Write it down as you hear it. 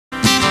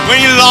When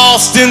you're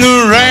lost in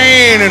the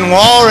rain and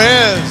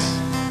Juarez,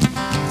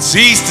 it's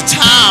Easter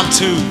time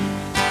too.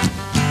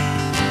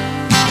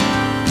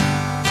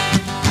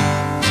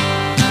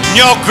 When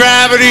your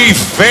gravity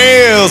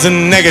fails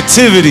and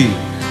negativity,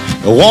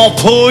 it won't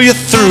pull you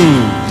through.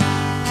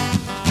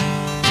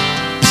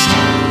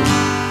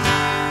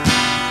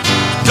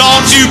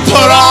 Don't you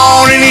put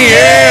on any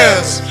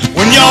airs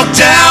when you're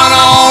down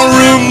on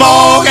Rue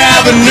Morgue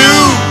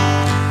Avenue.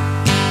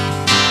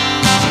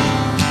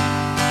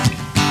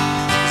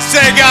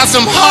 They got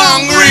some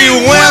hungry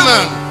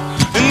women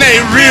and they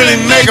really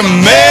make a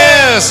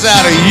mess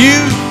out of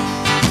you.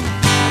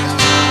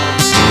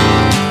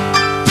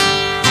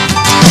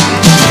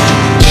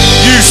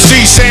 You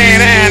see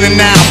St. Anna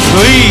now,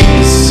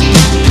 please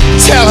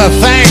tell her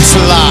thanks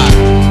a lot.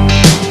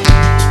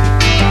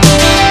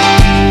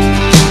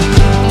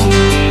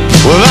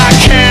 Well, I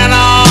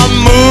cannot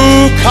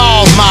move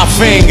 'cause my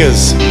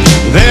fingers,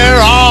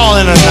 they're all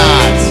in a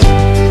knot.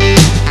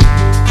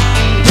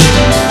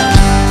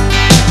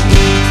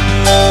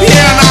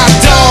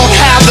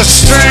 The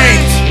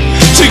strength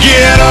to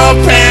get up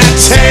and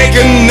take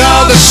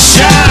another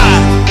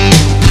shot.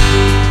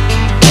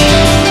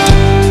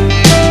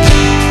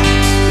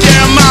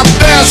 Yeah, my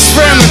best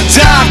friend, the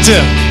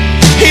doctor,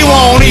 he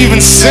won't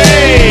even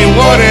say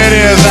what it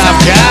is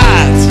I've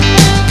got.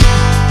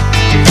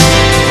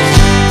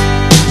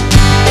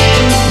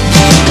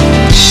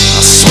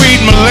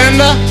 Sweet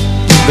Melinda,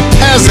 the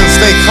peasants,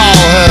 they call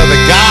her the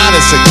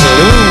goddess of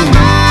gloom.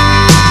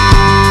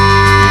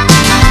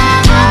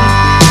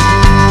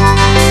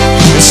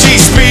 She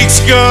speaks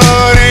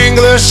good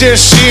English if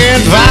she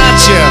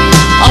invites you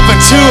up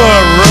into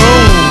her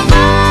room.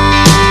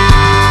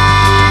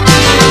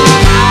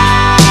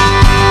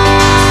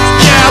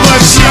 Yeah,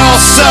 but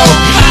you're so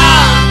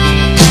kind.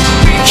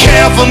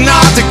 Careful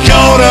not to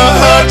go to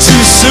her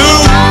too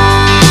soon.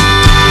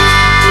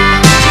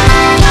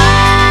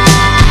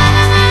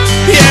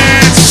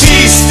 Yeah,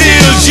 she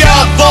steals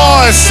your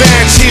voice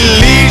and she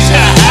leaves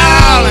you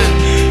howling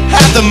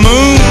at the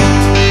moon.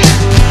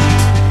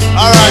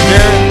 All right,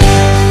 Gary.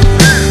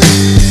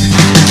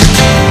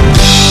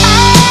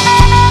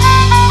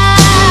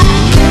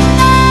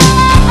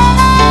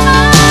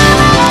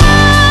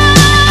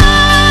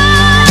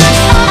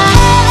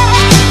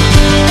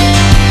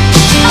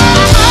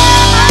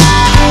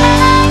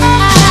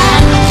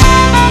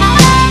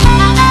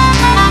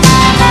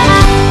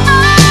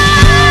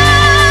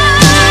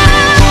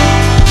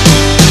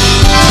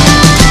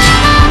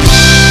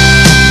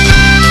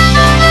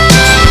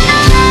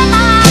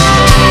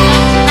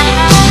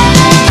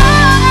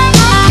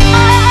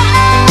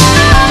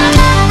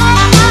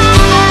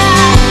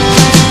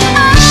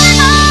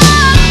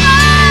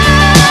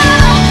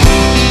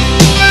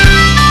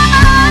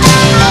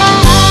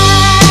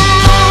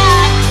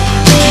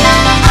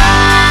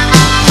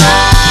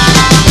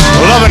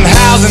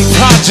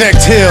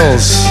 Project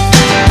Hills.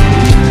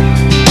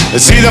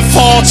 It's either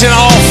fortune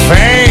or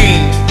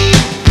fame.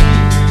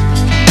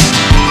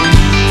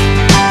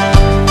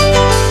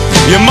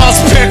 You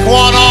must pick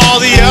one or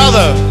the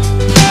other,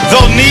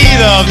 though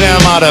neither of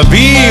them ought to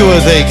be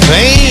what they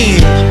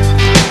claim.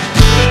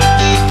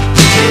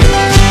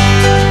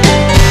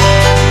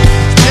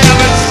 Yeah,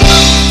 but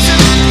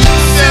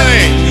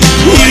silly,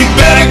 you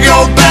better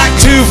go back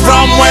to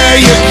from where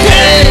you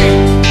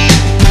came.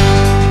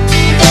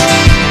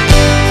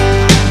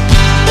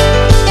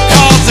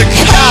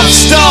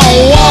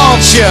 Don't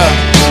want you,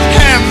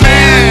 and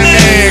man,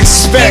 they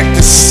expect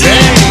the same.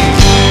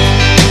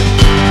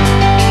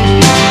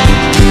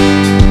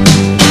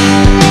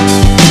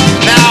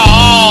 Now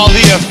all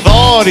the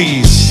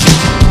authorities,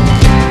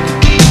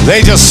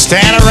 they just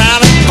stand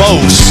around and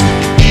boast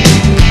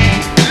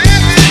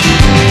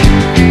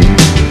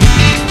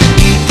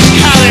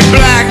how they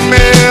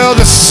blackmailed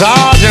the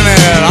sergeant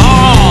at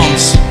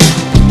arms,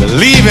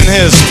 leaving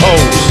his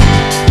post.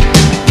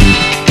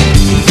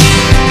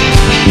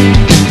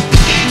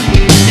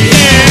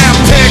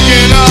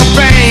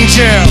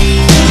 Angel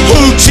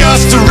who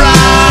just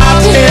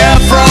arrived here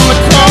from the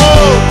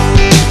coast,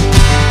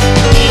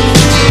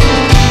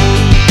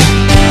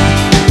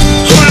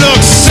 who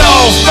looks so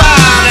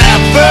fine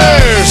at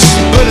first,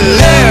 but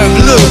left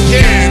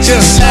looking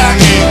just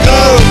like it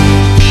goes.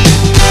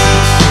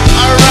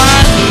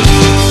 Alright.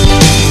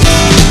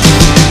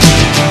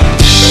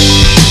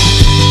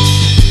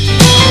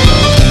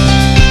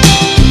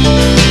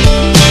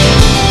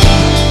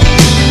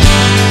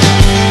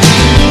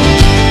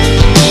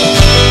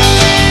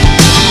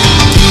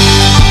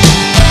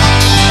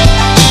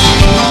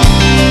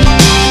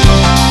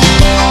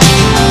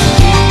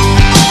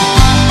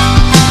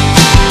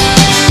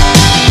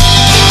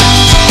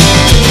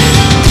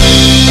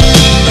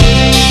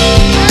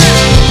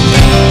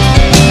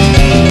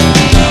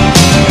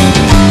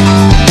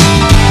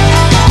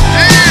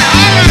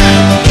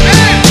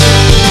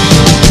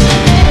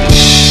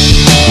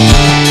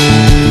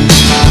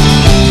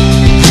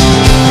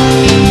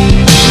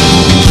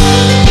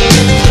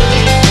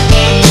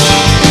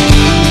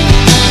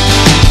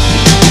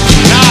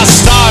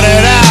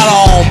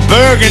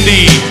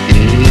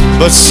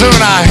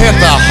 soon I hit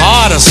the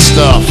hardest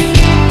stuff.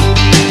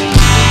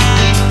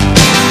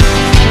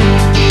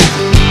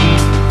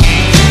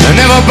 And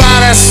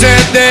everybody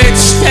said they'd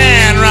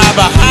stand right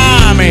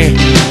behind me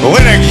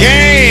when the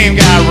game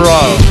got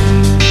rough.